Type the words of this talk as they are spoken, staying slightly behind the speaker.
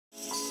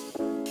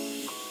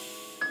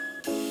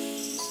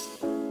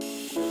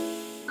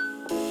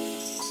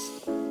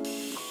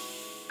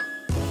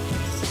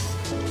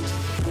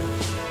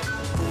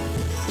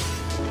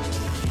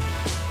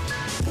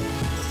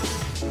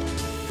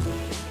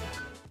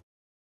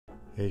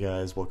Hey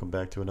guys, welcome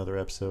back to another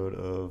episode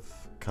of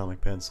Comic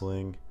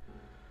Penciling.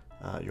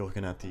 You're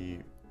looking at the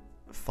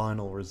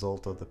final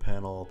result of the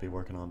panel I'll be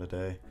working on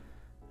today.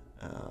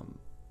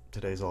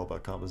 Today's all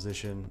about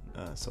composition,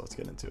 so let's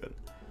get into it.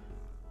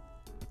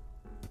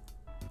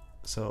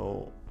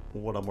 So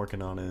what I'm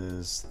working on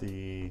is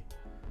the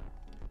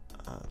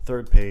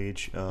third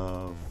page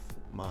of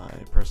my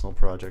personal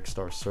project,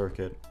 Star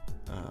Circuit,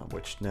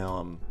 which now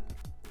I'm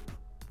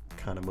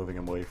kind of moving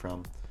away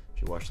from.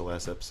 If you watched the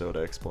last episode,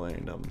 I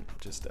explained I'm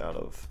just out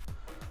of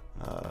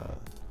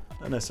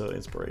not necessarily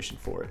inspiration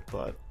for it,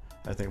 but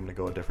I think I'm going to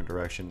go a different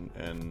direction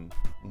and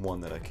one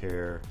that I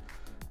care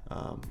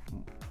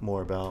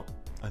more about,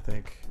 I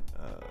think.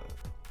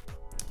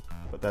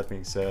 But that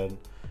being said,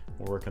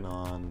 we're working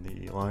on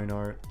the line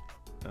art.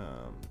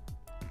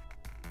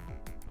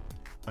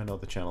 I know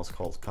the channel's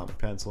called Comic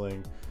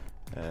Penciling,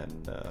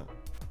 and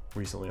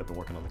recently I've been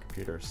working on the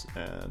computers,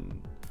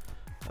 and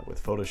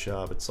with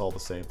Photoshop it's all the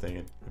same thing.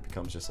 It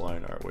becomes just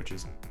line art, which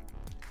is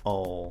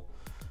all,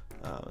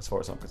 as far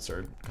as I'm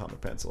concerned,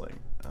 comic penciling.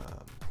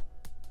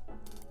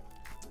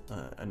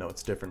 I know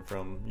it's different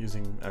from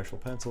using actual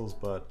pencils,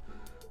 but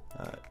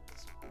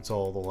it's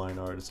all the line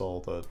art, it's all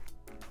the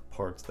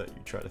parts that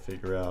you try to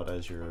figure out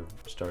as you're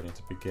starting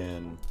to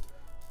begin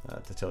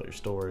to tell your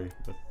story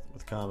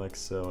with comics.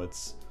 So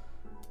it's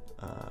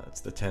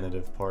the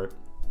tentative part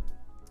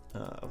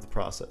of the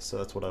process, so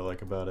that's what I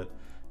like about it.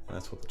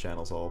 That's what the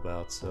channel's all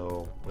about.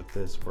 So with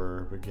this,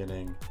 we're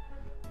beginning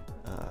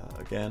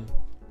again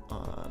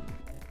on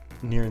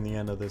nearing the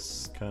end of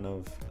this kind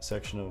of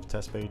section of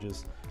test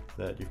pages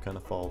that you've kind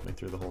of followed me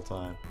through the whole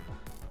time.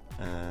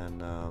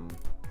 And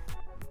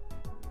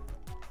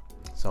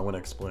so I'm going to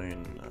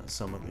explain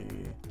some of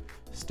the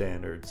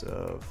standards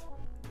of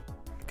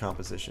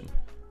composition.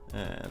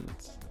 And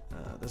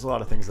there's a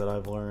lot of things that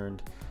I've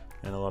learned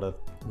and a lot of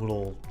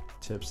little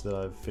tips that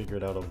I've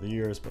figured out over the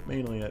years, but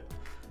mainly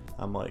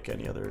I'm like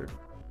any other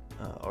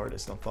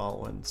artist. I'm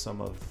following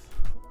some of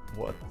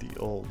what the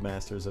old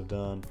masters have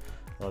done,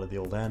 a lot of the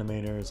old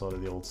animators, a lot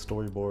of the old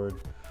storyboard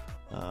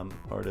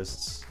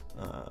artists,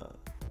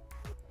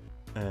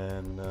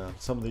 and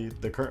some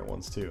of the current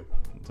ones too.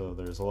 So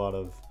there's a lot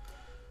of,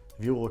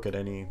 if you look at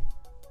any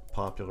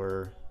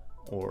popular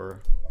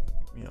or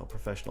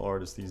professional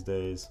artists these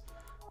days,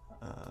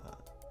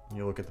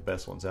 you look at the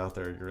best ones out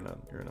there, you're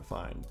gonna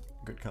find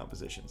good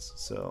compositions.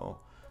 So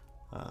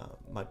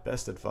my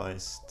best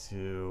advice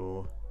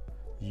to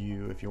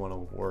you, if you want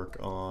to work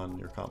on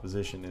your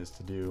composition, is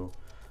to do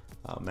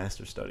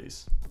master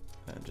studies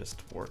and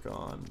just work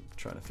on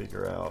trying to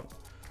figure out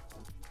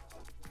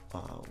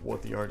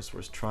what the artist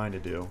was trying to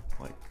do,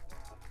 like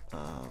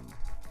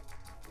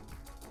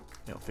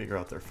figure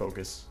out their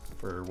focus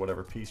for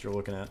whatever piece you're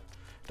looking at.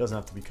 It doesn't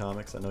have to be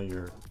comics. I know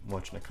you're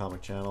watching a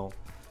comic channel,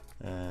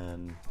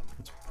 and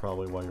it's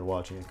probably why you're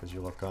watching it, because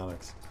you love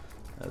comics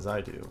as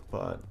I do,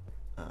 but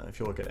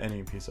if you look at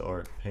any piece of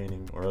art,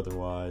 painting or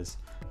otherwise,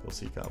 you'll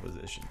see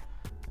composition.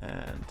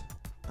 And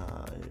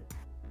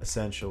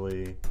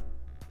essentially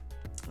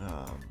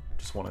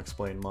just want to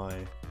explain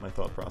my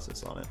thought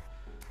process on it.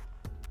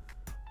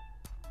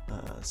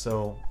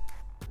 So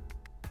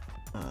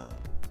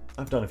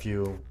I've done a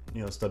few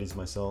studies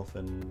myself,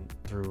 and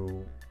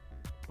through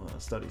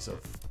studies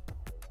of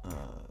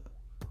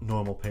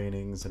normal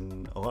paintings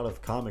and a lot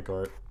of comic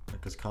art,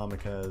 because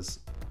comic has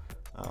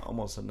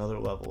almost another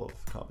level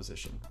of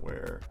composition,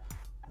 where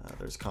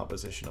there's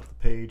composition of the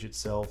page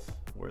itself,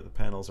 where the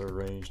panels are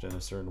arranged in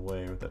a certain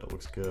way that it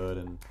looks good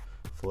and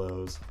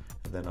flows.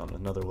 And then on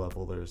another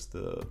level, there's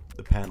the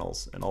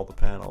panels, and all the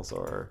panels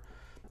are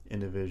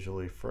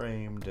individually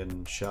framed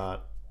and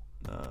shot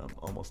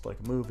almost like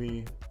a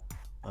movie.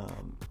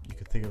 You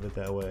could think of it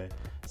that way.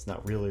 It's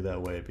not really that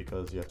way,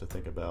 because you have to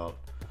think about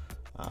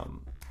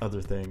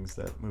other things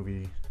that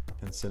movie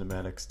and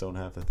cinematics don't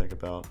have to think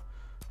about,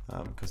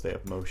 because they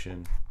have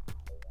motion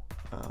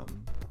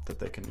that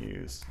they can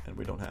use, and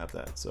we don't have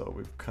that. So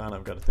we've kind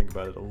of got to think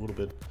about it a little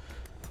bit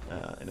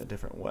in a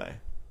different way.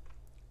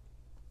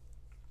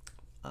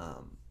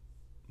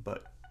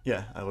 But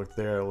yeah, I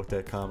looked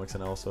at comics,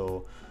 and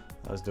also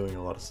I was doing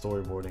a lot of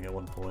storyboarding at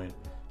one point,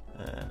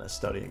 and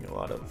studying a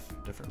lot of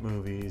different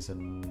movies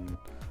and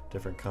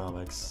different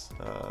comics,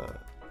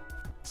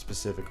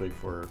 specifically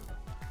for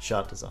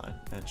shot design.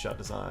 And shot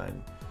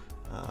design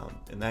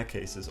in that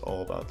case is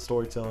all about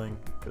storytelling,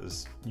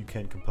 because you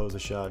can compose a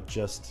shot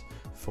just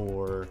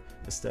for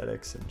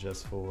aesthetics and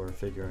just for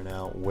figuring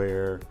out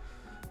where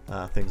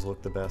things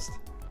look the best,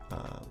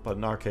 but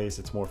in our case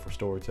it's more for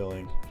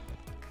storytelling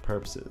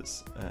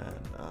purposes,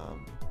 and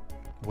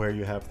where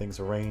you have things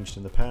arranged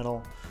in the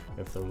panel,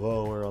 if they're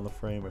lower on the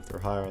frame, if they're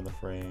higher on the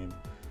frame,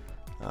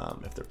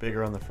 if they're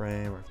bigger on the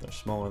frame, or if they're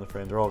smaller on the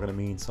frame, they're all going to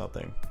mean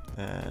something.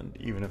 And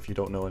even if you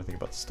don't know anything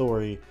about the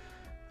story,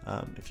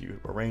 if you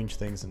arrange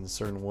things in a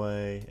certain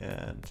way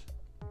and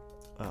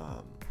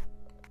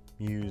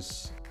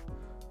use,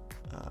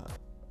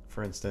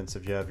 for instance,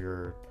 if you have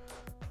your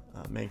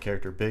main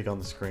character big on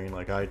the screen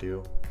like I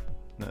do,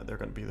 they're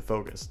going to be the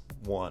focus,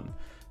 one.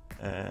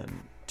 And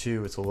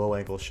 2, it's a low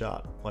angle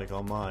shot. Like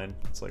on mine,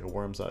 it's like a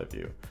worm's eye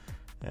view.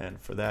 And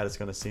for that, it's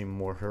going to seem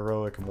more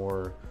heroic,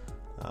 more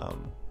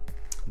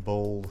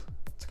bold.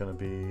 It's going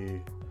to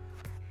be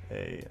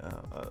a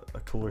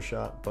cooler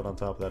shot, but on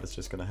top of that, it's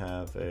just going to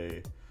have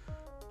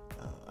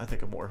I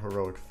think a more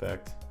heroic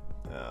effect.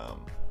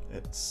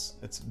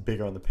 It's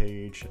bigger on the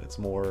page, and it's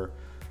more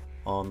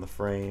on the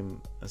frame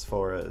as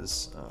far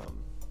as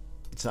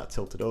it's not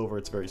tilted over.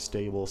 It's very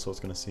stable, so it's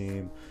going to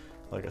seem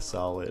like a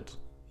solid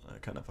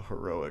kind of a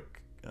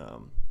heroic.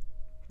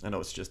 I know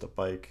it's just a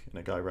bike and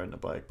a guy riding a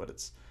bike, but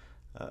it's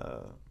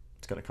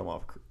going to come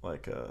off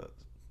like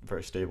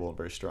very stable and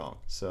very strong.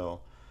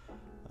 So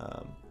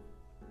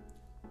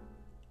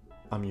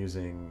I'm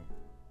using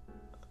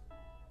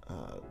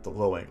the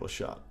low angle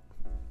shot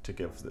to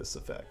give this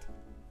effect.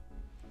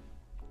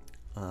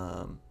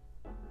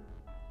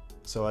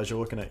 So as you're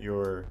looking at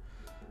your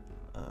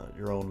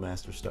own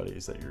master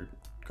studies, that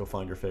go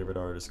find your favorite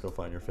artists, go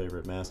find your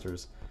favorite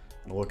masters,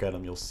 and look at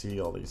them, you'll see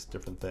all these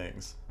different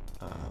things,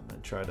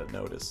 and try to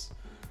notice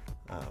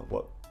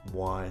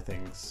why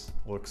things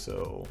look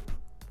so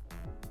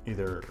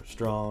either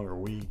strong or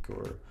weak,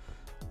 or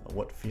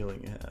what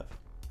feeling you have.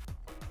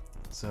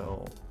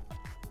 So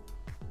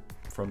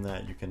from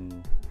that, you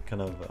can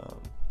kind of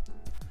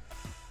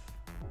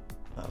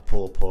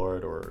pull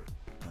apart, or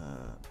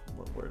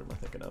what word am I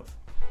thinking of?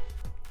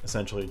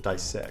 Essentially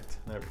dissect.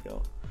 There we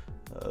go.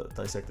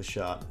 Dissect the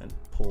shot and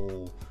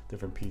pull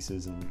different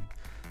pieces, and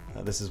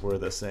this is where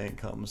the saying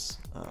comes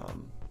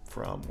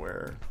from,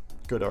 where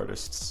good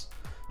artists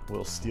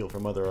will steal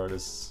from other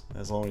artists,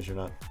 as long as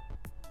you're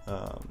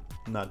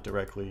not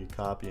directly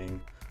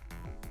copying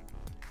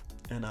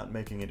and not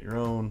making it your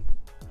own.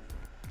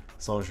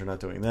 As long as you're not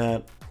doing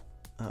that,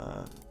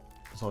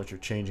 as long as you're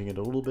changing it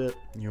a little bit,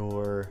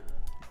 you're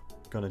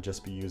gonna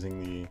just be using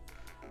the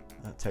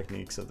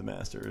techniques of the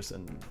masters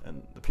and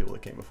the people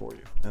that came before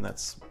you, and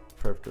that's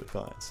perfectly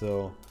fine.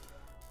 So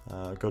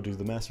go do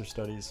the master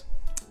studies.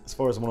 As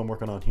far as what I'm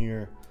working on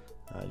here,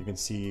 you can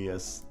see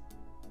as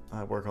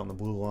I work on the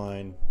blue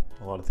line,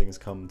 a lot of things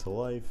come to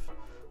life,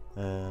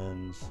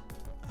 and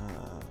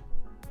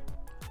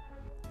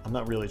I'm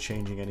not really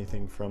changing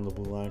anything from the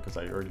blue line because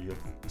I already have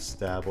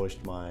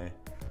established my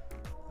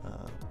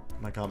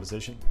my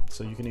composition.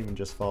 So you can even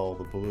just follow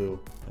the blue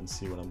and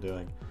see what I'm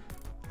doing.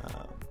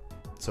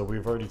 So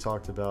we've already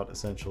talked about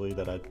essentially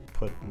that I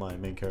put my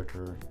main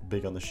character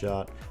big on the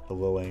shot, a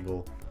low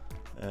angle,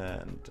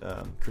 and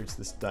creates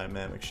this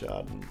dynamic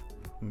shot and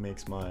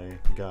makes my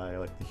guy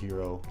like the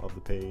hero of the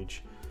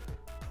page.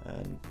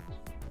 And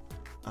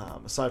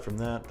aside from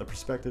that, the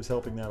perspective's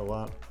helping that a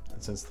lot,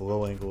 and since the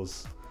low angle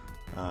is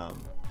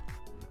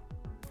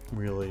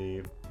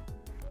really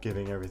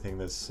giving everything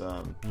this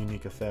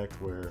unique effect,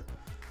 where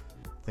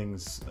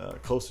things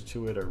closer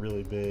to it are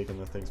really big and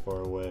the things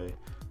far away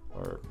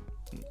are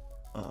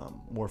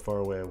more far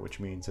away, which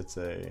means it's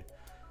the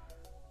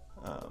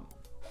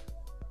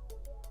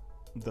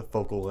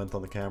focal length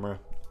on the camera.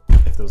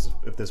 If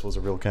this was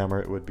a real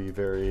camera, it would be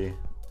very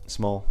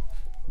small.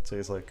 I'd say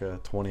it's like a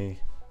 20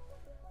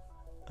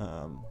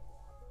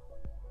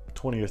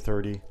 or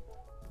 30,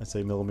 I'd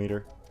say,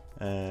 millimeter,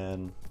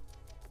 and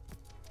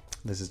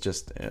this is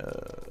just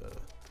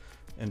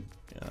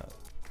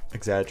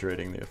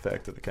exaggerating the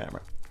effect of the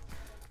camera.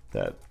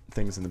 That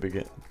things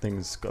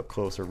things up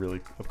close are really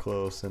up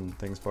close, and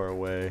things far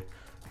away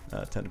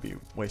tend to be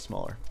way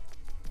smaller.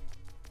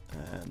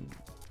 And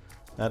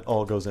that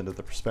all goes into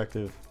the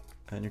perspective,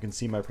 and you can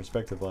see my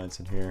perspective lines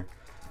in here.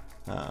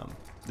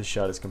 This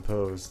shot is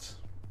composed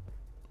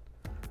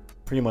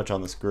pretty much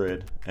on this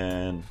grid,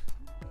 and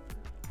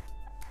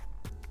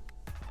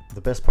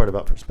the best part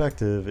about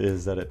perspective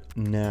is that it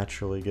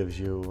naturally gives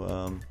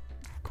you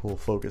cool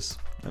focus,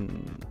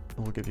 and it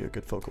will give you a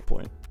good focal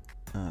point.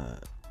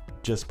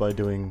 Just by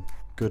doing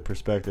good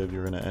perspective,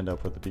 you're going to end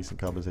up with a decent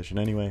composition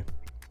anyway.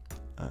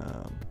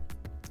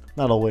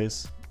 Not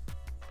always,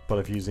 but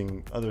if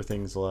using other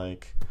things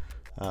like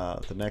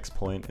the next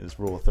point is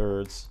rule of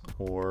thirds,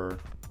 or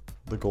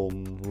the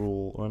golden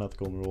rule, or not the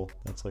golden rule,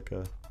 that's like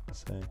a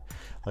saying,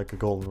 like a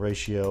golden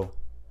ratio.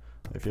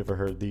 If you ever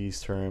heard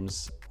these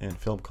terms in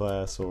film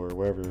class or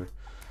wherever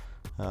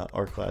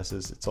art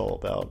classes, it's all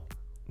about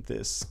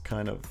this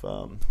kind of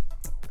I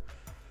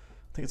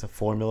think it's a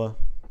formula,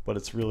 but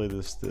it's really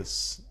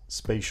this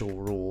spatial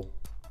rule.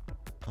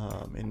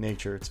 In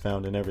nature, it's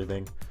found in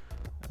everything.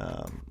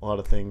 A lot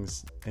of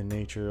things in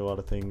nature, a lot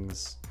of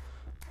things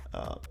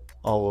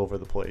all over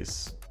the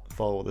place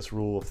follow this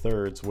rule of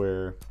thirds,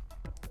 where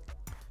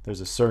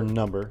there's a certain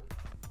number,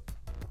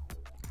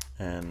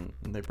 and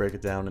they break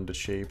it down into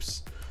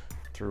shapes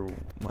through,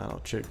 I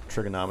don't know,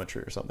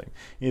 trigonometry or something.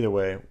 Either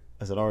way,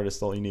 as an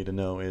artist, all you need to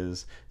know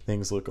is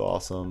things look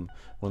awesome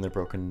when they're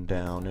broken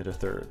down into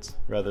thirds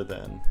rather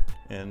than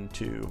in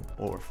 2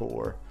 or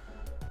 4.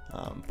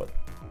 But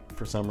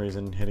for some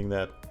reason, hitting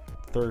that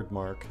third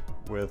mark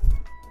with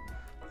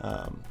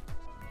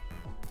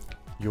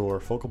your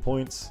focal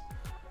points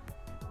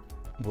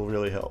will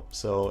really help.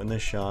 So in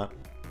this shot,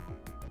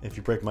 if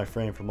you break my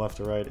frame from left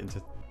to right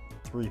into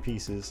 3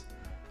 pieces,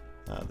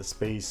 The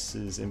space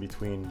is in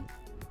between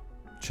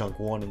chunk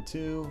 1 and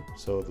 2,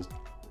 so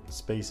the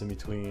space in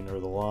between, or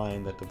the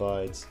line that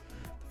divides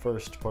the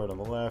first part on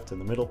the left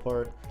and the middle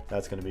part,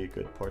 that's going to be a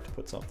good part to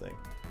put something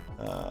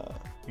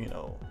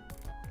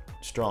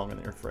strong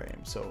in your frame.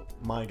 So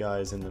my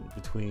guy's in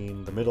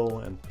between the middle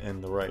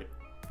and the right,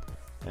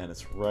 and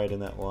it's right in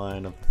that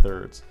line of the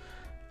thirds.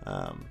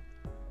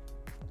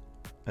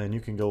 And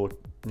you can go,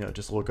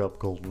 just look up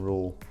golden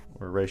rule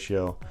or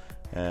ratio,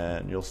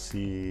 and you'll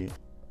see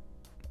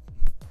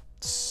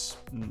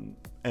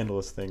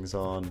endless things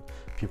on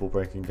people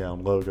breaking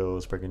down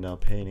logos, breaking down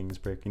paintings,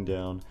 breaking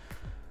down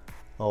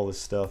all this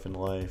stuff in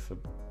life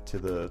to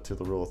the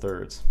rule of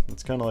thirds.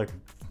 It's kind of like,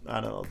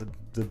 I don't know,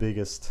 the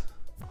biggest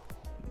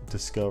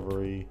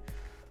discovery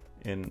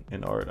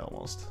in art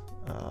almost.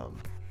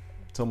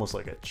 It's almost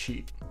like a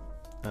cheat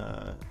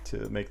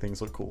to make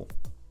things look cool.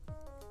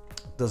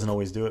 Doesn't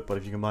always do it, but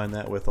if you combine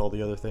that with all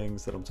the other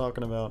things that I'm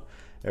talking about,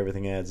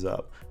 everything adds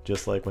up.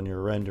 Just like when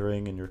you're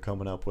rendering and you're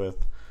coming up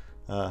with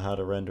how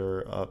to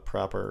render a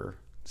proper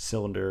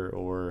cylinder,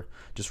 or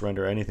just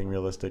render anything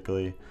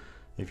realistically,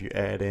 if you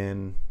add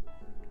in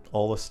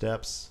all the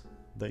steps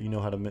that you know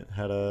how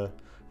to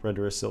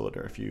render a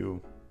cylinder, if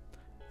you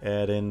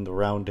add in the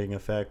rounding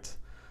effect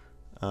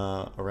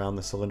around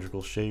the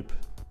cylindrical shape,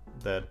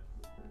 that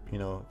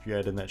if you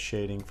add in that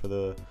shading for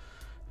the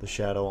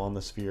shadow on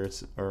the sphere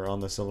or on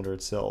the cylinder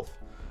itself,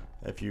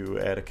 if you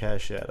add a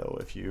cast shadow,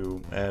 if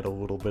you add a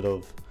little bit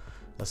of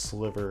a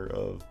sliver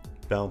of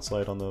bounce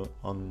light on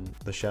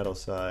the shadow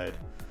side,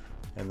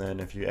 and then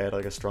if you add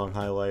like a strong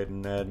highlight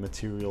and add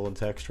material and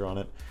texture on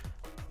it,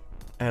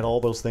 add all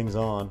those things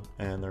on,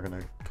 and they're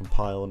gonna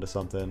compile into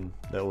something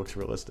that looks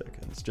realistic.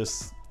 And it's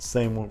just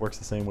works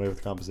the same way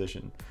with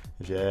composition.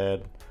 If you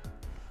add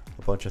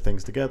a bunch of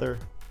things together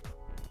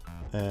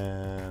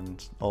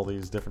and all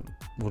these different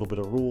little bit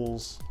of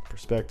rules,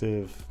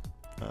 perspective,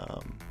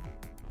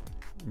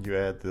 you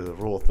add the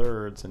rule of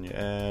thirds, and you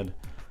add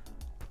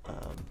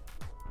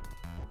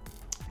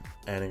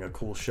adding a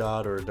cool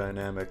shot or a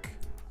dynamic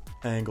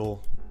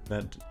angle,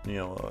 that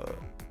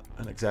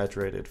an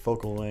exaggerated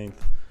focal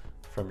length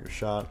from your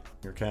shot,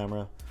 your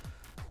camera.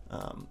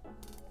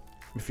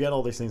 If you add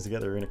all these things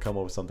together, you're going to come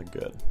up with something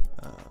good.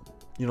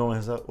 You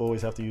don't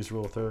always have to use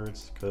rule of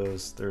thirds,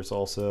 because there's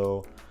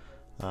also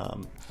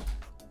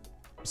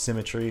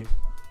symmetry.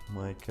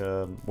 Like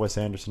Wes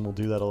Anderson will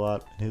do that a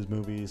lot in his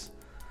movies.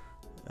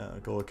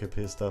 Go look up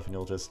his stuff and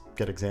you'll just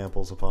get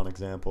examples upon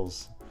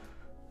examples.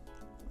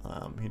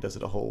 He does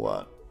it a whole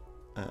lot,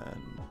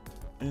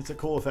 and it's a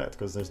cool effect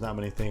because there's not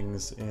many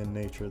things in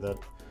nature that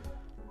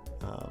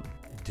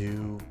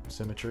do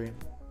symmetry.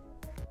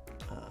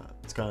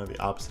 It's kind of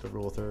the opposite of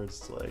rule of thirds.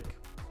 It's like,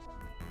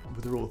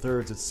 with the rule of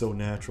thirds, it's so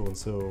natural and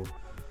so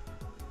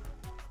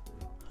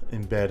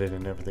embedded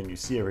in everything you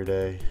see every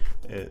day,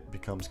 it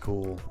becomes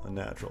cool and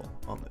natural.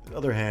 On the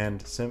other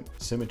hand,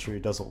 symmetry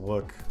doesn't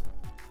look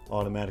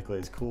automatically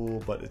as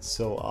cool, but it's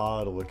so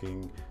odd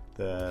looking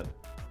that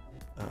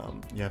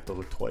you have to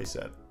look twice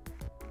at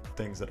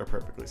things that are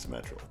perfectly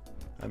symmetrical.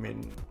 I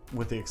mean,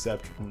 with the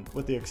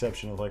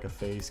exception of like a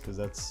face,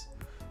 because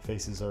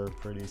faces are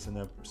pretty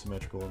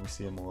symmetrical, and we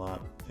see them a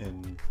lot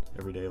in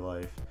everyday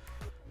life,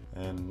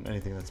 and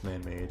anything that's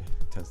man-made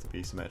tends to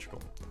be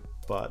symmetrical.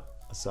 But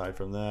aside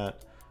from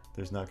that,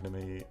 there's not going to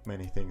be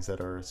many things that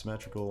are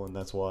symmetrical, and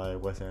that's why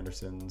Wes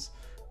Anderson's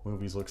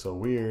movies look so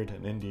weird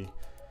and indie,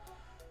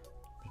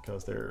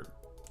 because they're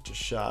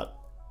just shot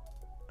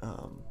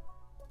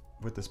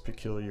with this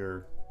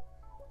peculiar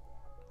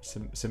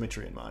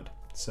symmetry in mind.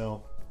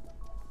 So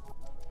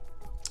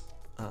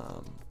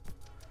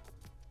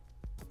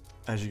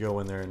as you go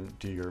in there and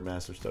do your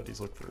master studies,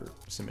 look for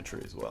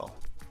symmetry as well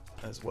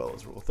as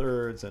rule of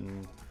thirds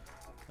and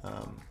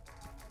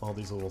all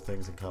these little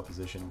things in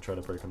composition. Try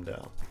to break them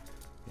down.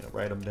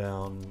 Write them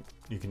down.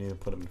 You can even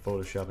put them in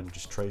Photoshop and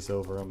just trace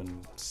over them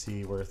and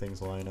see where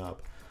things line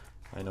up.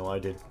 I know I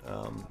did.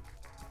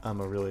 I'm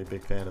a really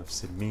big fan of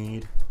Sid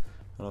Mead.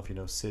 I don't know if you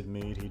know Sid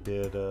Mead. He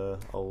did a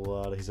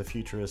lot. He's a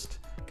futurist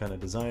kind of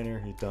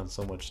designer. He's done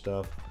so much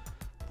stuff,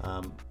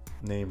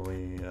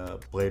 namely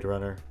Blade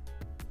Runner.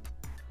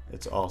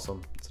 It's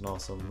awesome. It's an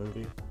awesome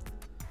movie.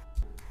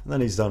 And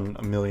then he's done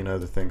a million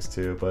other things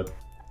too, but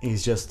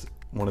he's just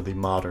one of the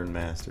modern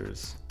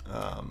masters.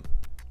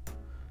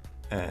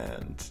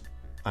 And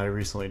I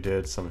recently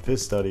did some of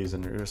his studies,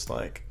 and you're just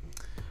like,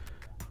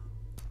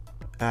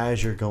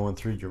 as you're going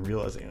through, you're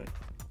realizing, like,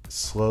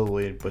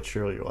 slowly but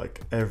surely,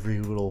 like, every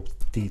little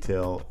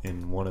detail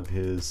in one of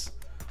his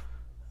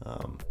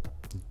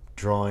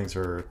drawings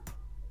or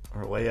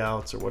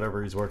layouts or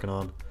whatever he's working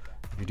on.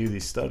 If you do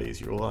these studies,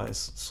 you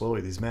realize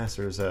slowly these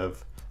masters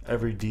have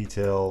every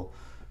detail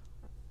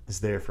is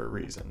there for a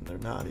reason. They're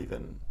not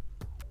even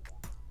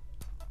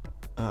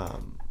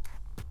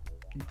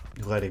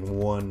letting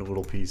one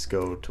little piece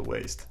go to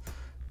waste.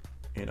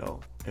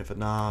 If a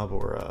knob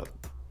or a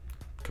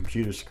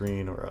computer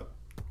screen or a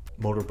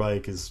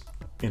motorbike is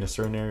in a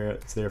certain area,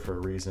 it's there for a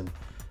reason,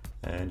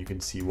 and you can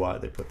see why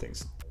they put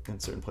things in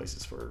certain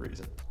places for a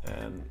reason.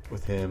 And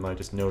with him, I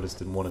just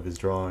noticed in one of his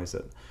drawings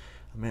that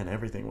man,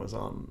 everything was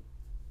on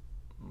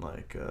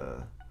like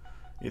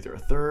either a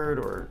third,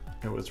 or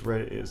it was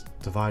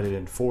divided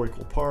in 4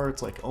 equal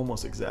parts, like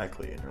almost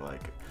exactly. And you're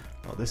like,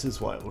 oh, this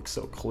is why it looks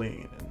so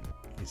clean. And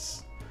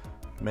he's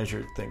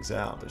measured things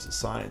out. There's a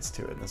science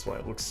to it, and that's why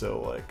it looks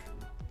so like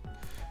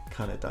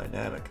kind of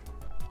dynamic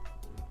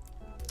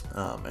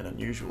and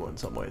unusual in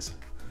some ways.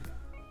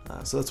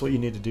 So that's what you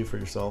need to do for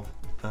yourself,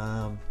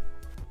 and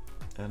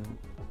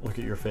look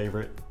at your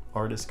favorite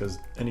artists, because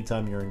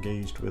anytime you're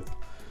engaged with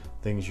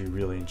things you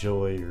really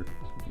enjoy,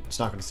 it's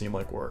not going to seem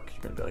like work.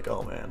 You're going to be like,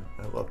 oh man,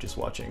 I love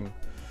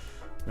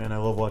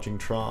watching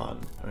Tron,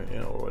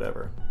 or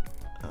whatever.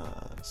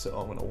 So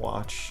I'm going to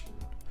watch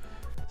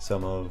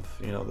some of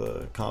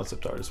the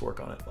concept artists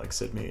work on it, like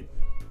Sid Mead.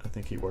 I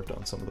think he worked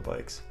on some of the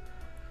bikes.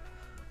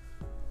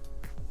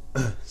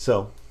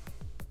 So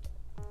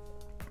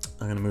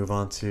I'm going to move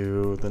on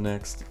to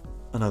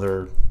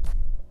another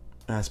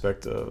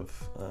aspect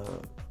of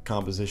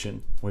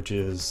composition, which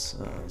is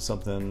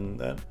something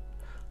that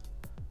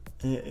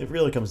it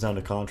really comes down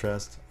to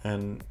contrast,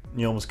 and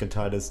you almost can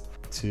tie this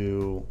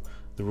to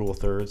the rule of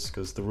thirds,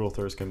 because the rule of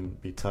thirds can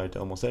be tied to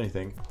almost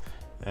anything,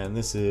 and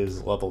this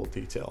is level of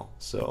detail.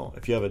 So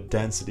if you have a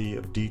density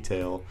of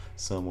detail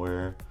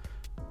somewhere,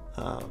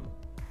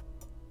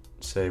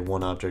 say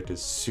one object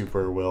is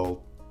super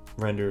well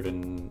rendered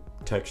and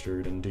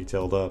textured and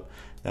detailed up,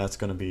 that's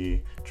going to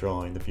be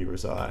drawing the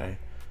viewer's eye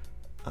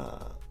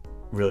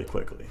really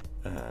quickly,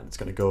 and it's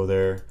going to go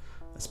there,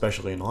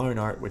 especially in line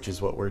art, which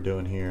is what we're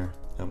doing here,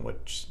 and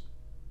which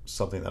is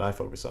something that I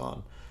focus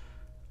on.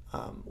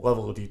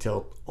 Level of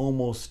detail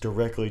almost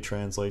directly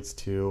translates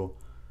to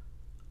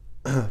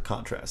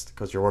contrast,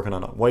 because you're working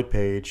on a white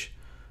page,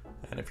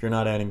 and if you're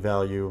not adding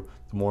value,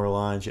 the more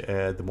lines you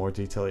add, the more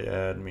detail you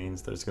add,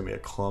 means there's going to be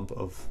a clump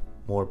of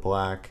more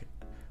black,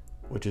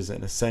 which is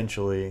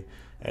essentially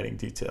adding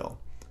detail.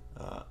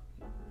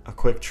 A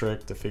quick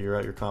trick to figure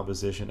out your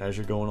composition as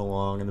you're going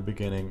along in the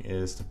beginning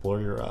is to blur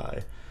your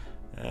eye.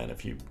 And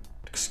if you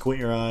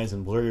squint your eyes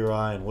and blur your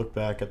eye and look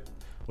back at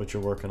what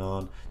you're working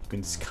on, you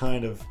can just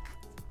kind of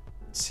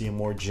see a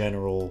more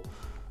general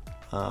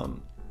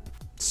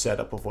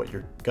setup of what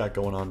you got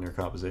going on in your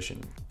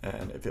composition.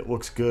 And if it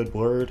looks good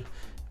blurred, it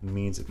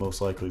means it most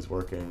likely is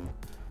working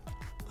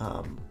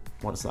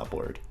when it's not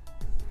blurred.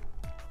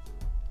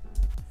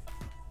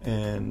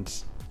 And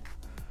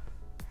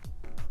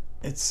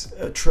it's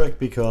a trick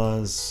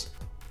because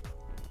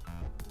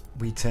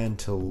we tend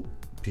to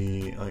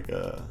be like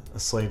a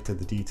slave to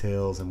the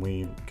details, and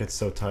we get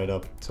so tied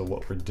up to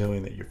what we're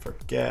doing that you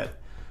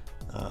forget,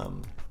 not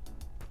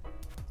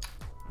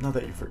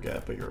that you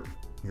forget, but your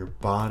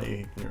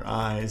body, your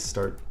eyes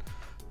start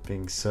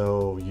being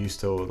so used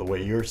to the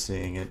way you're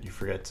seeing it, you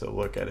forget to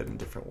look at it in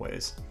different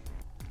ways.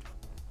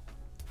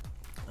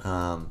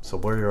 So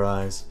blur your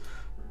eyes,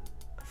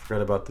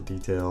 forget about the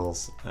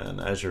details,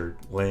 and as you're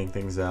laying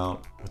things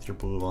out with your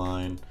blue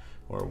line,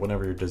 or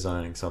whenever you're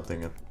designing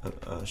something,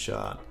 a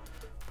shot,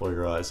 blur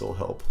your eyes will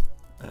help,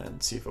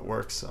 and see if it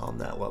works on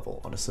that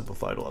level, on a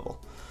simplified level.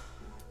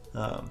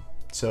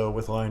 So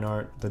with line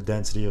art, the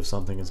density of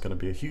something is going to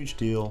be a huge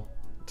deal.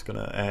 It's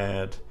going to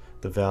add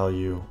the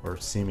value, or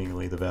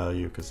seemingly the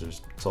value, because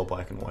it's all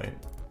black and white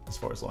as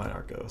far as line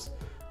art goes,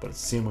 but it's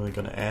seemingly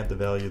going to add the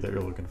value that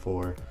you're looking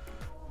for,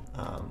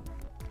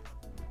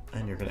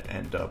 and you're going to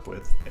end up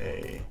with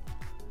a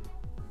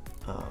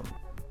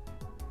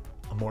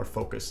more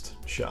focused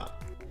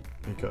shot,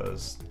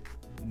 because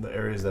the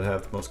areas that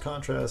have the most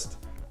contrast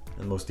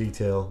and most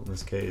detail, in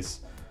this case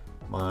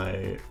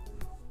my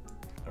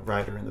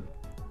rider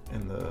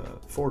in the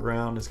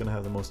foreground is going to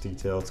have the most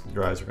detail.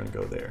 Your eyes are going to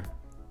go there,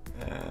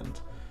 and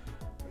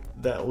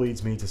that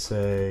leads me to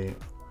say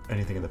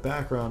anything in the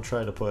background,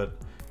 try to put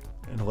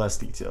in less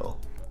detail.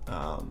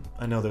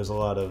 I know there's a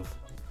lot of,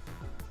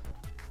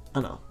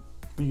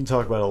 you can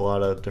talk about a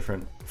lot of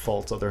different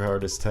faults other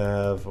artists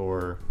have,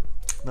 or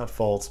not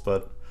faults,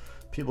 but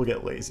people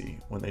get lazy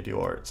when they do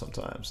art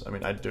sometimes. I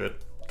mean, I do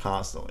it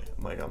constantly.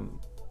 I'm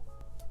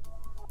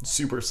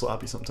super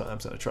sloppy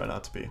sometimes, and I try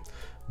not to be.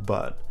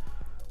 But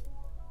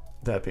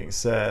that being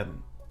said,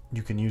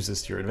 you can use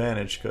this to your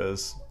advantage,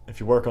 because if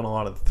you work on a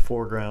lot of the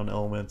foreground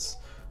elements,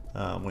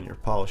 when you're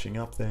polishing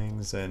up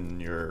things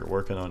and you're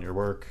working on your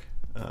work,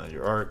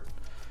 your art,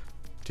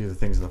 do the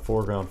things in the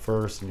foreground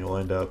first, and you'll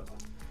end up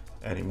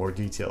adding more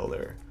detail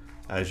there.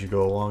 As you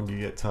go along, you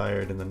get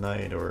tired in the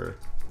night, or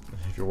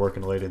if you're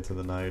working late into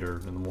the night or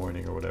in the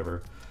morning or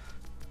whatever,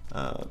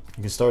 you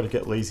can start to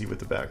get lazy with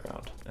the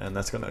background, and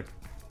that's going to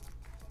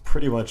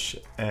pretty much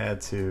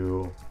add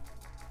to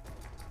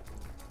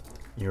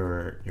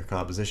your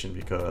composition,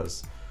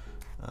 because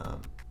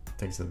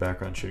things in the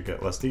background should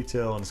get less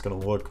detail, and it's going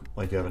to look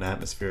like you have an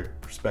atmospheric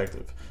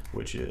perspective,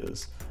 which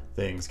is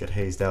things get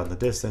hazed out in the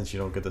distance, you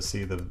don't get to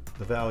see the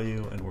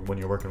value, and when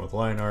you're working with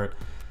line art,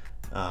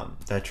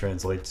 that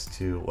translates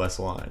to less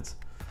lines.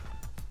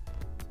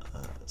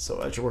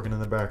 So as you're working in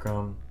the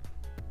background,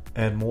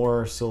 add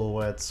more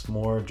silhouettes,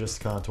 more just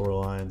contour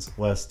lines,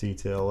 less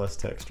detail, less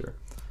texture,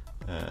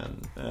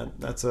 and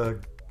that's a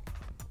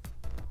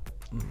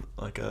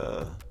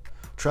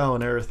trial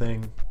and error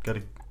thing.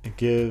 It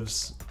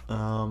gives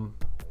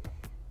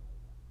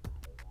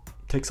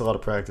takes a lot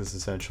of practice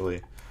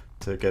essentially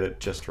to get it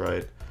just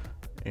right.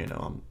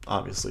 I'm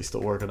obviously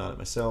still working on it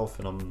myself,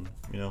 and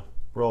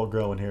we're all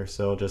growing here,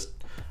 so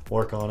just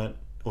work on it.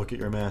 Look at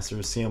your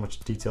masters, see how much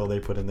detail they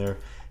put in there,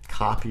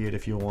 copy it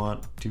if you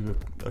want, do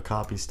a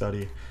copy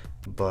study.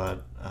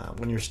 But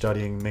when you're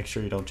studying, make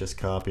sure you don't just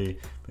copy.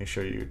 Make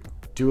sure you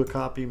do a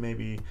copy,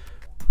 maybe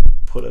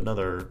put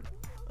another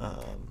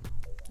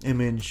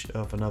image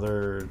of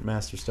another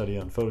master study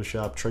on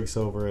Photoshop, trace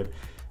over it,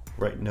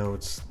 write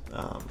notes.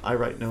 I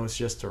write notes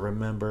just to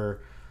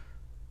remember,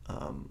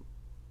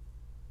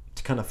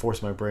 to kind of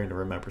force my brain to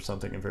remember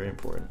something very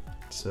important.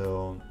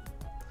 So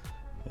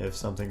if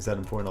something's that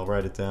important, I'll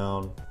write it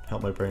down,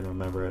 help my brain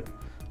remember it,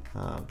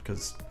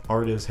 because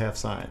art is half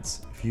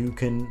science. If you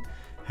can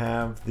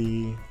have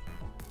the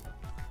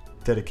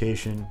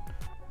dedication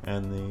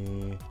and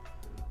the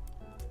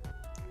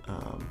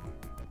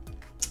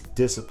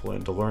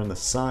discipline to learn the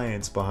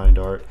science behind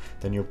art,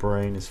 then your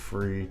brain is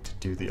free to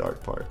do the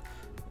art part.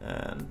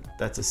 And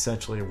that's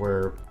essentially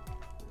where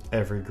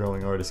every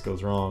growing artist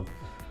goes wrong.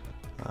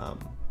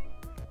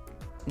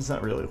 It's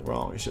not really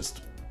wrong, it's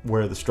just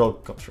where the struggle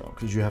comes from,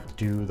 because you have to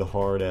do the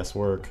hard ass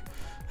work.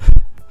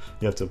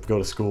 You have to go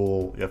to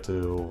school, you have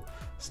to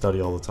study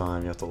all the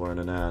time, you have to learn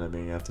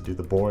anatomy, you have to do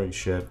the boring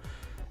shit,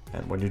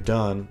 and when you're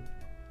done,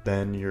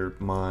 then your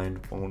mind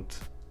won't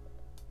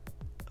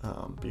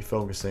be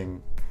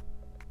focusing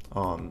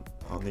on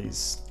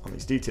these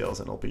details,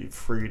 and it'll be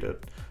free to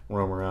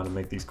roam around and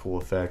make these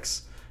cool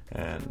effects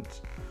and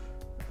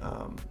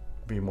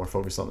be more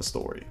focused on the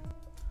story.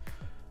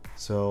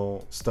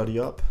 So study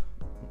up,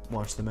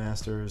 watch the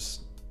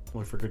masters,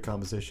 look for good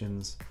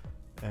compositions,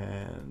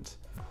 and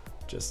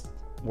just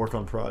work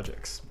on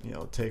projects.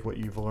 Take what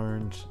you've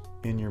learned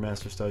in your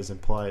master studies and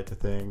apply it to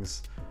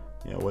things,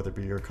 whether it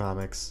be your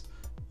comics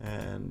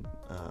and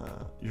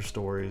your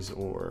stories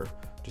or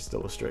just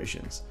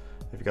illustrations.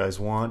 If you guys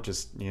want,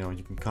 just you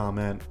can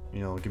comment,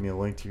 give me a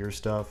link to your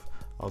stuff.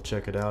 I'll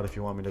check it out if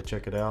you want me to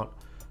check it out.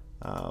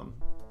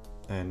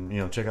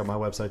 And check out my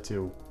website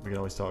too. We can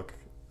always talk,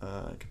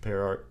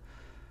 compare art.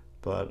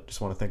 But just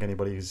want to thank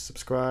anybody who's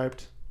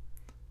subscribed,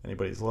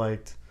 anybody who's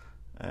liked,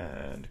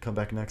 and come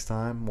back next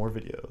time, more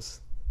videos.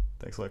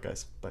 Thanks a lot,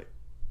 guys. Bye.